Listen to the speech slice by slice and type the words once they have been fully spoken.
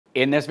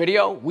In this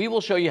video, we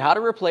will show you how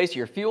to replace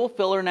your fuel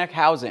filler neck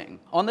housing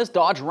on this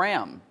Dodge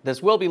Ram.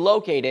 This will be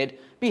located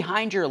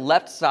behind your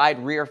left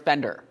side rear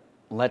fender.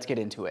 Let's get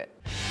into it.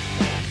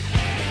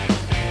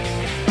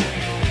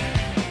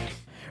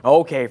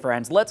 Okay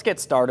friends, let's get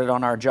started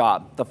on our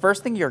job. The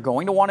first thing you're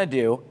going to want to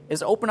do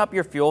is open up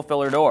your fuel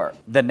filler door.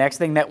 The next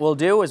thing that we'll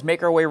do is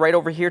make our way right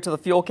over here to the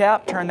fuel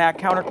cap, turn that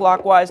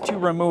counterclockwise to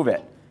remove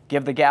it.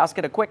 Give the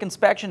gasket a quick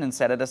inspection and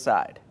set it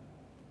aside.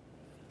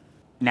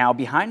 Now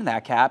behind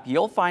that cap,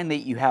 you'll find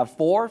that you have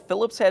 4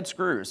 Phillips head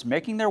screws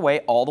making their way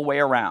all the way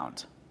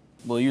around.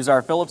 We'll use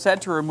our Phillips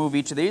head to remove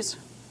each of these.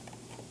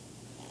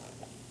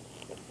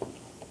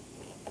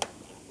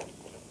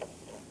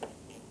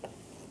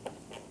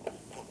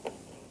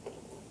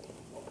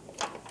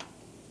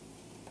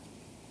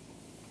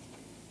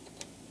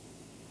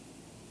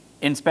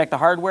 Inspect the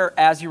hardware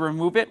as you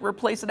remove it,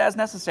 replace it as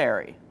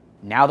necessary.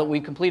 Now that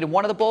we've completed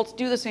one of the bolts,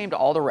 do the same to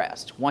all the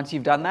rest. Once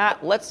you've done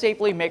that, let's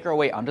safely make our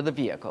way under the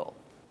vehicle.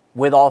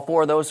 With all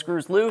 4 of those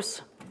screws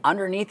loose,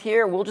 underneath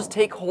here, we'll just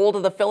take hold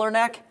of the filler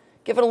neck,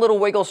 give it a little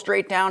wiggle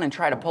straight down and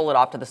try to pull it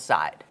off to the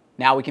side.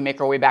 Now we can make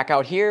our way back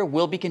out here.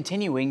 We'll be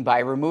continuing by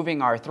removing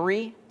our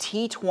 3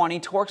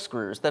 T20 torque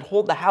screws that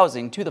hold the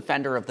housing to the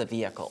fender of the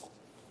vehicle.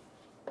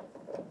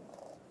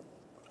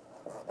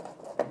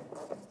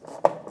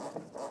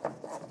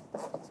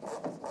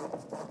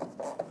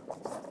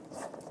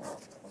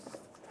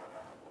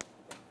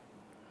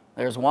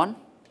 There's one.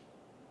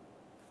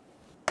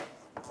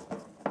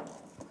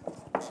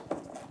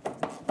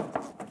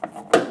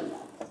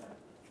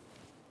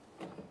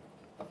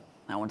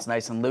 That one's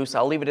nice and loose.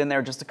 I'll leave it in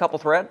there just a couple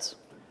threads.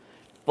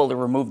 Fully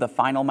remove the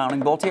final mounting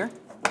bolt here.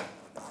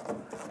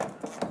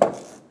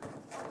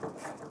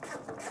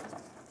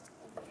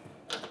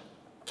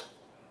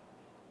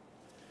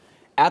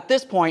 At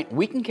this point,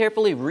 we can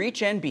carefully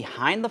reach in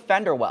behind the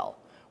fender well.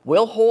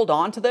 We'll hold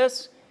on to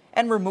this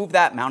and remove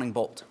that mounting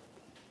bolt.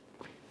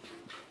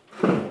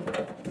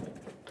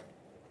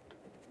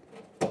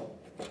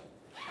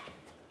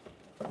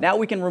 Now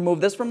we can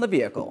remove this from the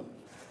vehicle.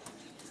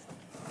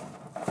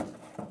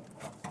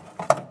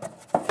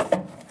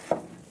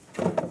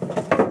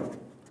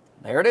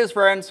 There it is,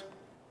 friends.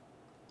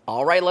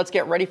 All right, let's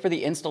get ready for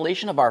the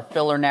installation of our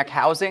filler neck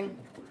housing.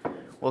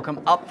 We'll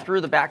come up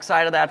through the back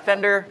side of that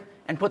fender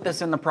and put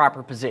this in the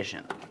proper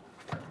position.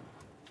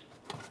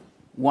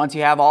 Once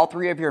you have all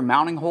 3 of your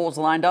mounting holes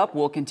lined up,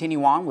 we'll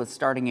continue on with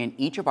starting in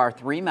each of our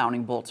 3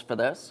 mounting bolts for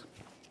this.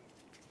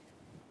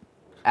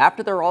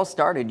 After they're all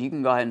started, you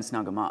can go ahead and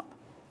snug them up.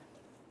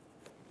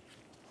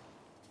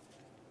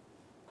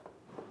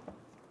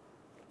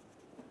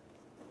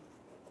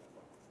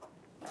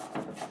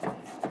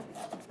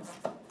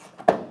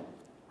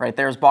 Right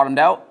there is bottomed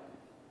out.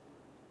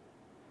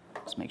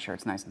 Just make sure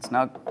it's nice and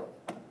snug.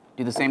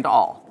 Do the same to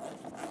all.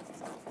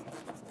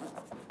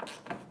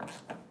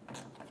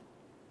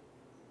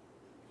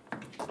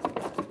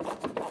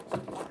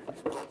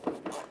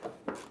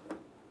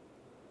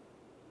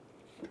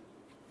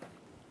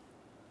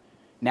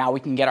 Now we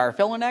can get our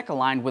filler neck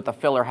aligned with the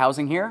filler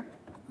housing here.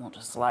 We'll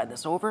just slide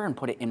this over and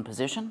put it in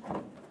position.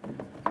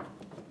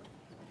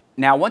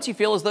 Now, once you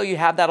feel as though you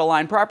have that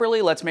aligned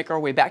properly, let's make our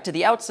way back to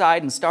the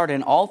outside and start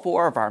in all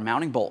 4 of our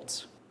mounting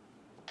bolts.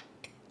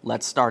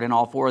 Let's start in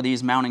all 4 of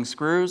these mounting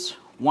screws.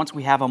 Once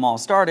we have them all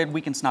started, we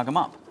can snug them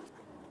up.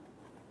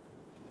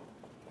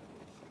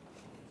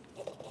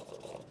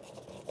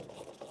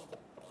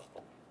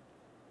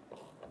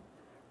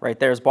 Right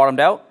there is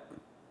bottomed out.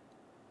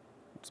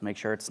 Just make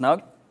sure it's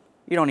snug.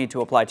 You don't need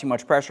to apply too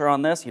much pressure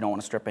on this. You don't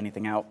want to strip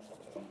anything out.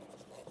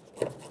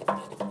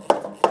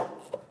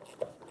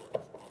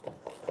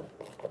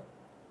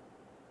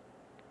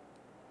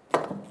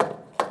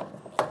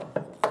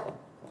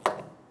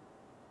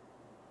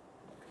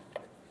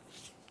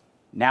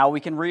 Now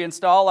we can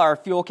reinstall our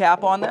fuel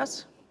cap on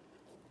this.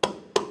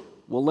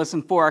 We'll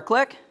listen for a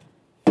click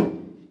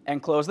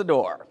and close the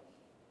door.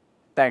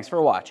 Thanks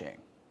for watching.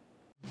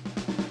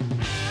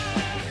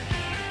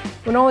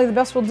 When only the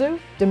best will do,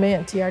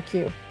 demand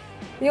TRQ.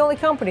 The only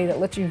company that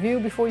lets you view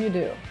before you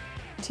do.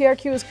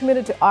 TRQ is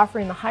committed to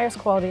offering the highest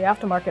quality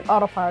aftermarket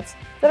auto parts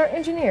that are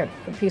engineered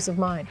for peace of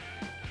mind.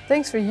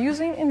 Thanks for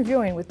using and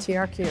viewing with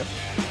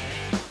TRQ.